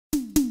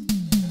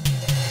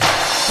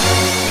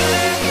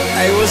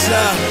what's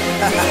up?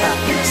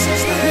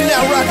 We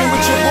now rocking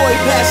with your boy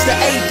Pastor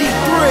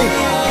AD3.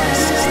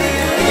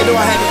 And you know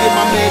I had to get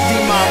my man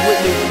D-Mob with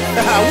me.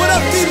 What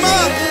up,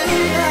 D-Mob?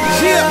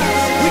 Yeah,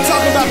 we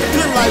talking about the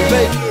good life,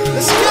 baby.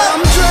 Let's go.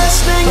 I'm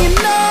dressed and you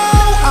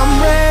know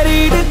I'm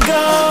ready to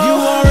go. You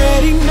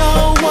already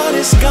know what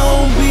it's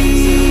gonna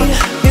be.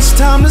 It's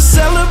time to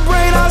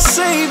celebrate our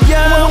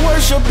Savior. We'll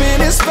worship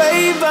in His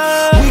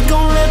favor. We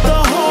gon' let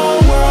the whole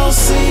world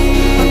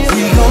see.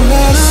 We gon'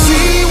 let them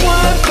see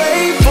what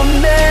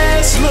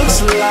faithfulness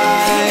looks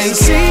like, and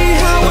see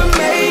how we're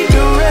made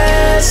to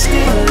rest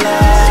in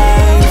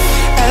life.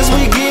 As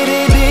we get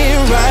it in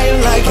right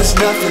like it's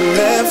nothing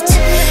left,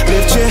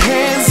 lift your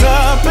hands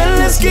up and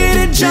let's get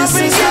it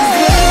jumping. This is a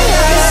good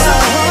life. A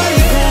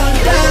party going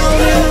down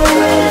in a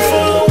room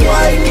full of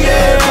white, and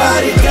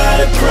everybody got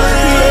a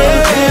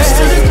crown. Here's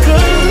to the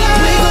good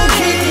life. We gon'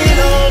 kick it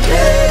all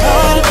day,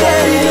 all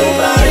day.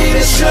 Nobody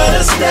to shut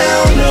us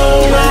down,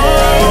 no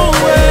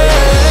way.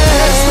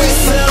 As we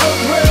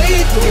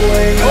celebrate the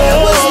way that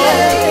was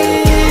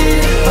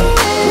made,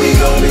 we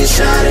gon' be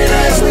shining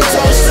as we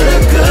toast to the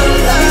good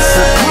life. It's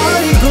a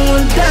party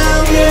going down,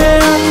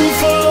 room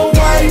full of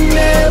white, and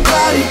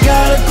everybody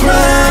got a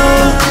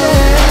crown.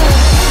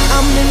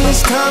 I'm in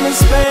this time and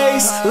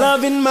space,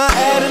 loving my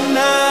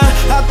Adonai.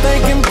 I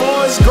thank Him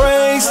for His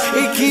grace.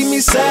 It keep me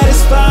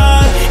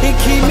satisfied, it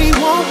keep me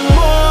wanting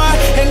more,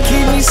 and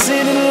keep me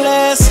sinning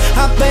less.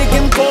 I thank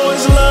Him for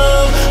His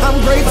love.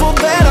 I'm grateful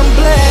that I'm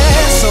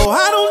blessed. So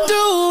I don't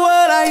do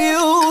what I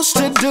used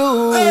to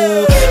do.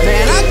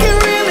 Man, I can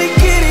really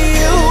get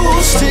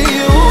used to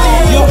you.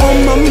 You're on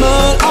my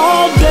mind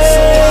all day,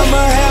 so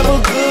I'ma have a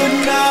good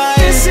night.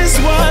 This is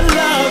what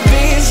love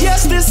is.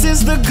 Yes, this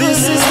is the good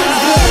life.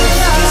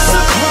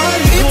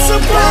 It's a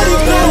party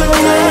going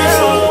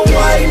down.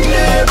 White and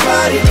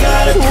everybody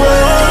got a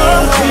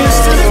crown. Here's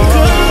to the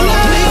good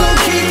life.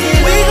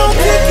 We gon'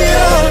 kick it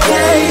all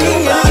day.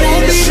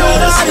 Nobody to shut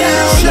us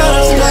down,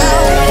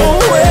 no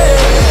way.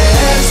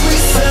 As we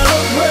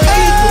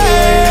celebrate the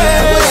way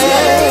that was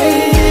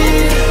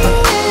made,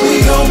 we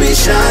gon' be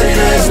shining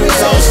as we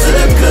toast to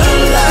the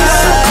good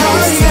life.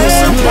 It's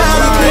a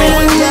party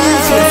going down.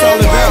 That's what it's all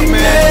about,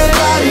 man.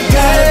 Everybody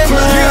got a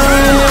crown.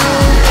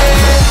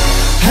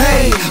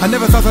 Hey, I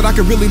never thought that I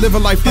could really live a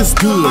life this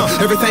good.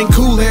 Everything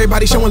cool,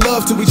 everybody showing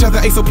love to each other.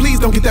 Hey, so please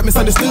don't get that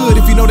misunderstood.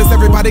 If you notice,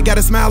 everybody got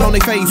a smile on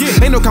their face.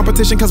 Ain't no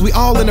competition, cause we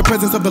all in the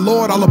presence of the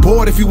Lord. All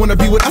aboard if you wanna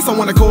be with us on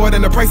one accord.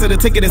 And the price of the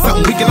ticket is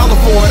something we can all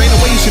afford. Ain't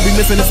no way you should be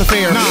missing this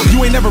affair.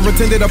 You ain't never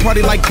attended a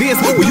party like this.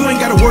 Well, you ain't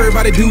gotta worry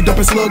about it, dude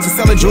dumping slugs and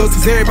selling drugs.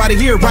 Cause everybody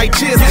here right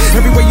cheers.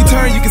 Everywhere you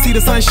turn, you can see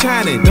the sun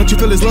shining. Don't you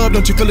feel His love?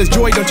 Don't you feel His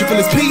joy? Don't you feel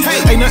His peace?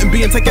 Ain't nothing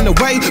being taken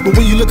away, but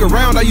when you look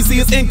around, all you see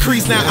is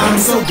increase. Now I'm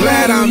so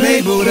glad I'm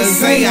able to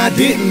say I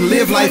didn't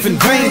live life in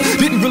vain.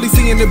 Didn't really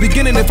see in the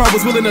beginning if I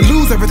was willing to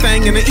lose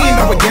everything. In the end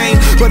I would gain.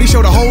 But He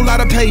showed a whole lot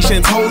of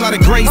patience, whole lot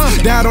of grace.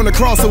 Died on the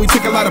cross so He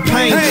took a lot of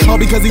pain. All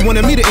because He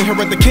wanted me to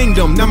inherit the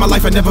kingdom. Now my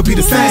life will never be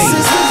the same. This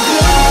is the good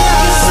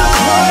life. It's a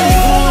party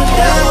going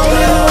down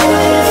in a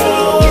room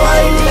full of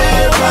white, and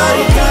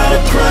everybody got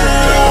a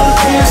crown.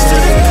 Here's to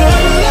the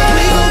good life.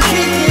 We gon'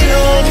 kick it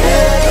all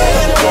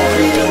day. Don't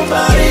need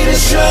nobody to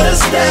shut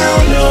us down,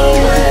 no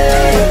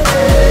way.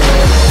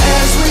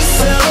 As we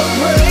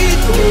celebrate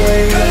the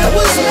way that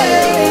was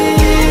made,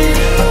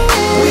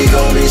 we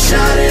gon' be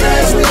shining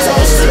as we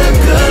toast to the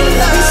good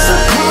life. It's a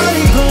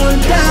party going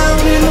down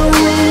in a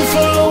room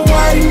full of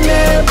white, and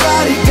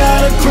everybody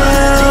got a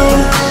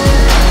crown.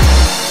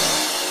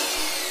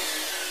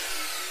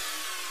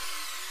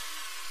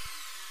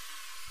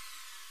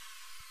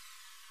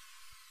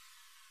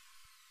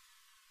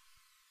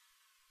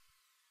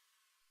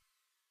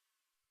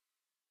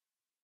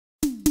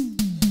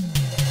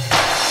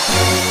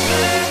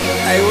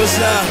 Hey, what's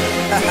up?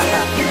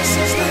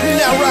 We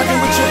now rocking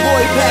with your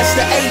boy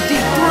Pastor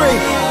AD3.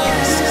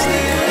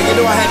 And you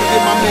know I had to get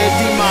my man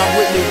D-Mob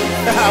with me.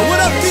 What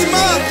up,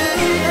 D-Mob?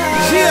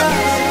 Yeah,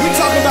 we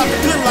talking about the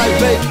good life,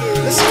 baby.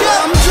 Let's go.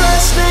 I'm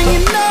dressed and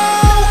you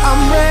know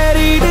I'm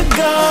ready to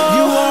go.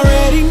 You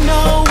already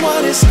know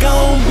what it's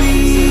gonna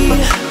be.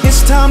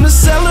 It's time to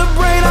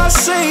celebrate our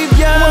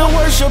Savior. We'll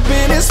worship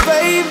in His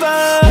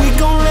favor. We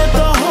gon' let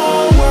the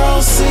whole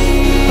world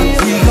see.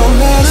 We gon'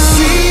 let them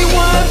see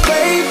what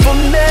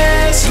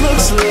faithfulness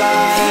looks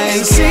like,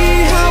 and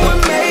see how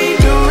we're made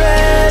to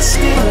rest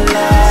in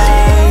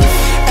life.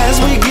 As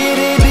we get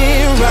it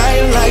in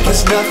right like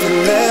it's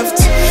nothing left,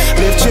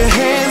 lift your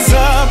hands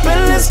up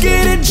and let's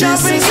get it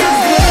jumping. This is a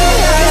good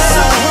life. It's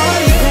a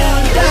party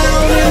going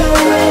down in a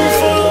room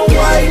full of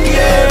white, and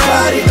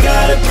everybody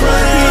got a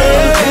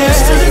crown.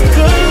 Here's to the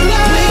good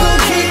life. We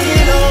gon' kick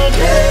it all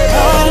day,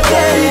 all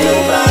day.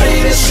 Nobody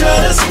to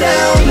shut us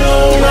down,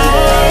 no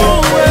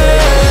way.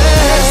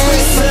 As we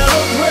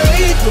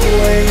celebrate the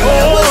way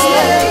that was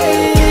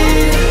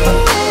made,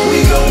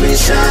 we gon' be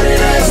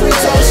shining as we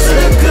toast to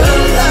the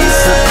good life.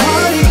 It's a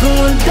party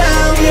going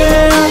down,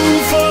 room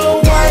full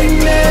of white,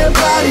 and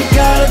everybody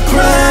got a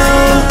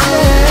crown.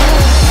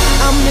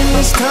 I'm in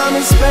this time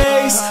and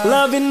space,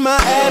 Loving my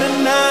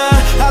Adonai,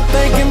 I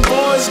thank him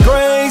for his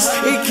grace.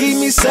 It keep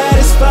me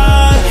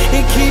satisfied,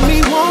 it keep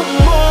me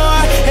wanting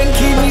more, and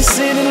keep me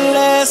sinning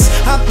less.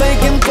 I thank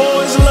him for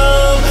his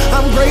love,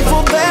 I'm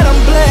grateful that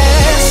I'm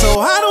blessed.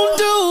 So I don't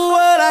do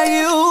what I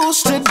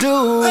used to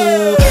do.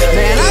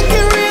 Man, I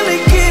can really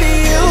get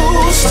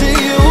used to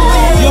you.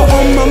 You're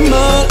on my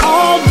mind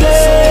all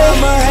day, so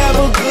I'ma have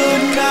a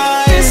good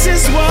night. This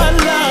is what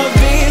love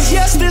is,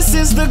 yes, this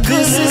is the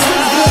good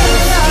life.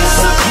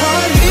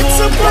 It's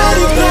a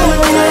party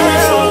going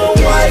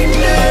on, white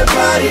and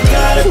everybody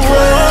got a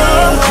cry.